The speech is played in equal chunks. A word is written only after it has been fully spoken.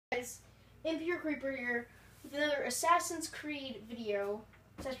Impure Creeper here with another Assassin's Creed video.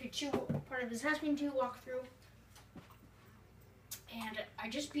 Assassin's Creed 2, part of the Assassin's Creed 2 walkthrough. And I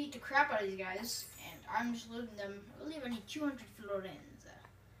just beat the crap out of these guys, and I'm just looting them. I believe I need 200 florins.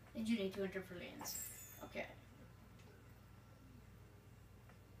 I do need 200 florins. Okay.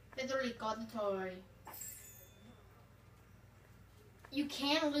 Federico the toy. You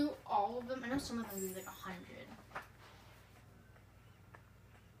can loot all of them. I know some of them do like 100.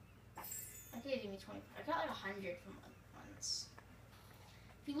 I think it gave me 20. I got like 100 from once.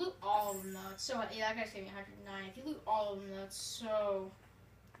 If you loot all of them though, it's so yeah, that guy's gave me 109. If you loot all of them though, it's so.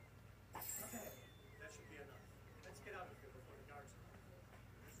 Okay, that should be enough. Let's get out of here before the guards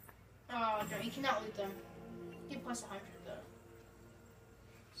come. Oh no, you cannot loot them. You get plus 100 though.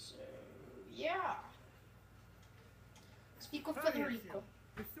 So yeah. Speak with Federico.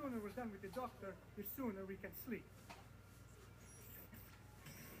 The sooner we're done with the doctor, the sooner we can sleep.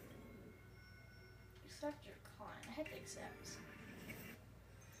 Accept your client. I had to accept.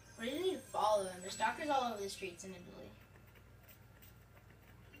 But I didn't need to follow them. There's doctors all over the streets in Italy.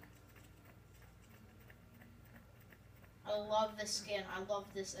 I love this skin. I love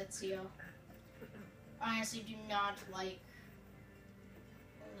this Ezio. I honestly do not like.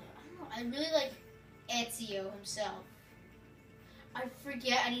 I don't know. I really like Ezio himself. I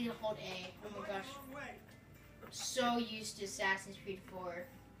forget I need to hold A. Oh my gosh. I'm so used to Assassin's Creed 4.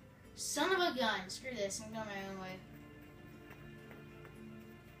 Son of a gun. Screw this. I'm going my own way.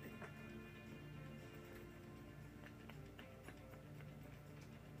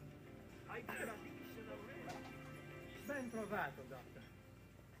 Ben trovato, Doctor.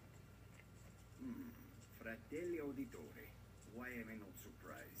 Fratelli Auditori, why am I not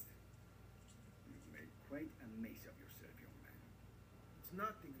surprised? You've made quite a mess of yourself, young man. It's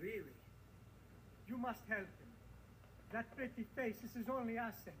nothing, really. You must help him. That pretty face is his only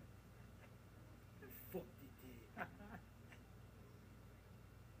asset. Fottiti.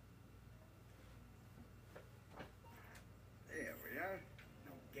 There we are.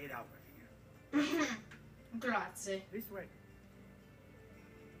 Now get out of here. Grazie. This way.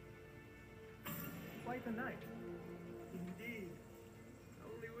 Quite a night. Indeed.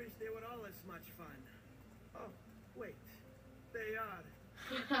 Only wish they were all as much fun. Oh, wait. They are.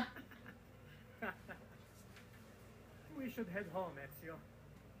 We should head home, Ezio.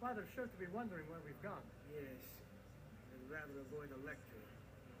 Father's sure to be wondering where we've gone. Yes. I'd rather avoid a lecture.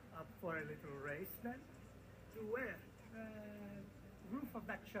 Up for a little race, then? To where? Roof of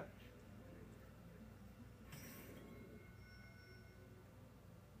that church.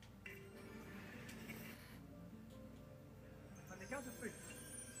 On the count of 3.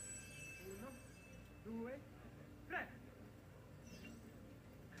 1, 2, 3.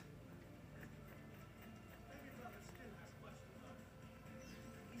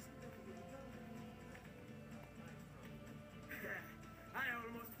 I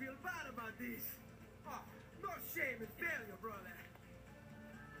almost feel bad about this. Oh, no shame in failure, brother.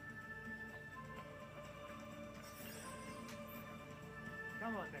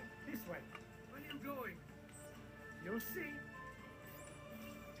 Come on then, this way. Where are you going? You'll see.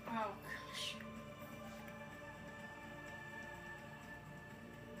 Oh gosh.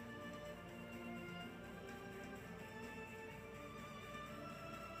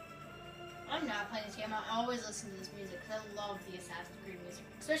 I'm not playing this game. I always listen to this music because I love the Assassin's Creed music,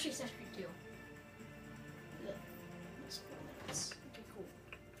 especially Assassin's Creed 2. Yeah. Okay, cool.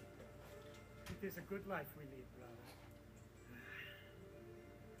 It is a good life we lead, brother.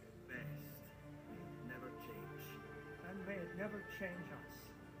 Best. Never change. And may it never change us.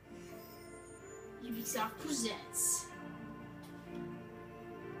 Ubisoft presents.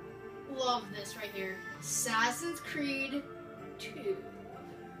 Love this right here. Assassin's Creed 2.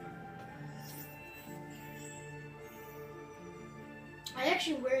 I'm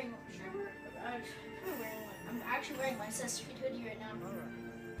actually wearing my Assassin's Creed hoodie right now. Alright.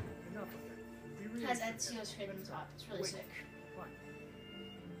 Enough of that. We It really has should- Ezio's head on top. It's really Wait. sick. What?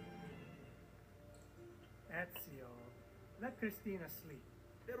 Ezio, let Christina sleep.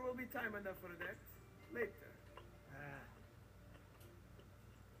 There will be time enough for that later. Ah,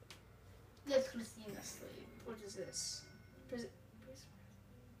 Let Christina sleep. What is this?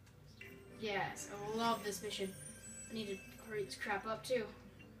 Yes, I love this mission. I need to hurry this crap up too.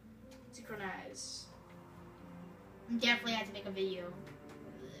 Synchronize. Definitely have to make a video of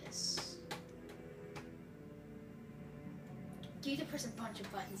this. You have to press a bunch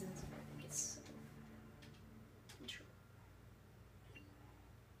of buttons and it's intro.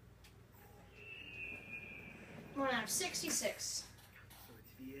 1 out of 66. So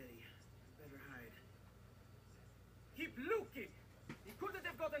it's VA. Better hide. Keep looking! He couldn't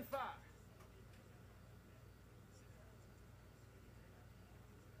have gotten far.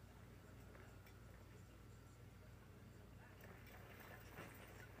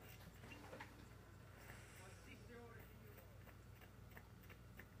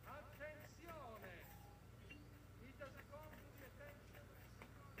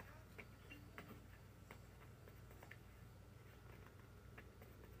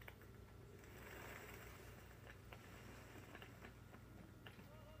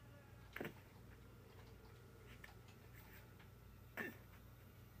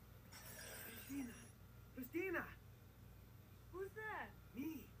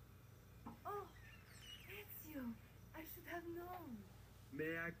 have known.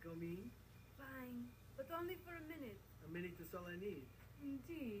 May I come in? Fine, but only for a minute. A minute is all I need.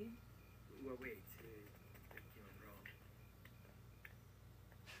 Indeed. Well, wait. You're wrong.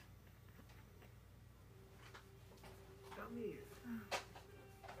 Come here.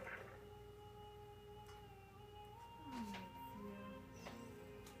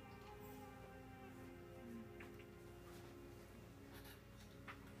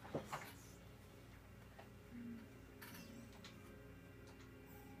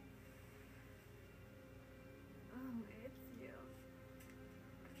 Ezio.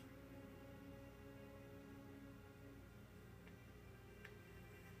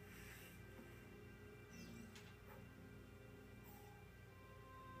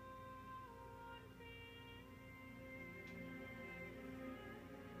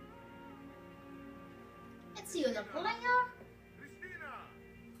 Ezio the player? Christina!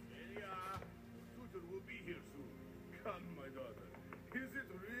 There you are. Tutor will be here soon. Come, my daughter. Is it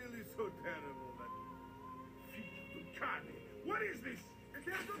really so terrible that... Figlio di cane! What is this?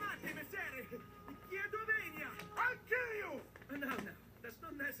 Perdonate, messere! Chiedo venia! I'll kill you! No, that's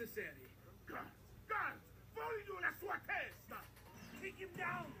not necessary. Guards! Guards! Voglio la sua testa! Take him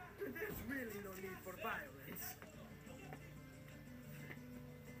down! There's really no need for violence.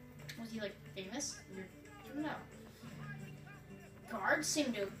 Was he like famous? No. Guards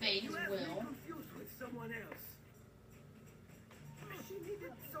seem to obey his You have me will. confused with someone else. She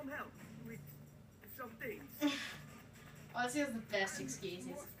needed some help with some things. Ozzy has the best excuses.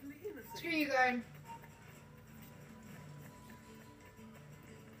 Mostly innocent. Screw you, guard.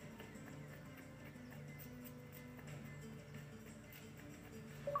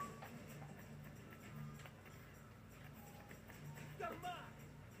 Come on!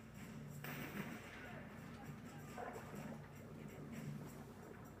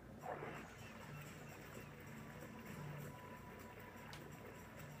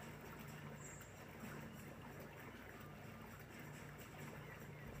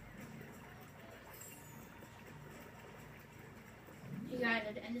 Hey guys,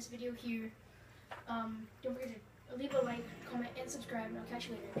 I'd end this video here. Don't forget to leave a like, comment, and subscribe, and I'll catch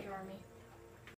you later in the army.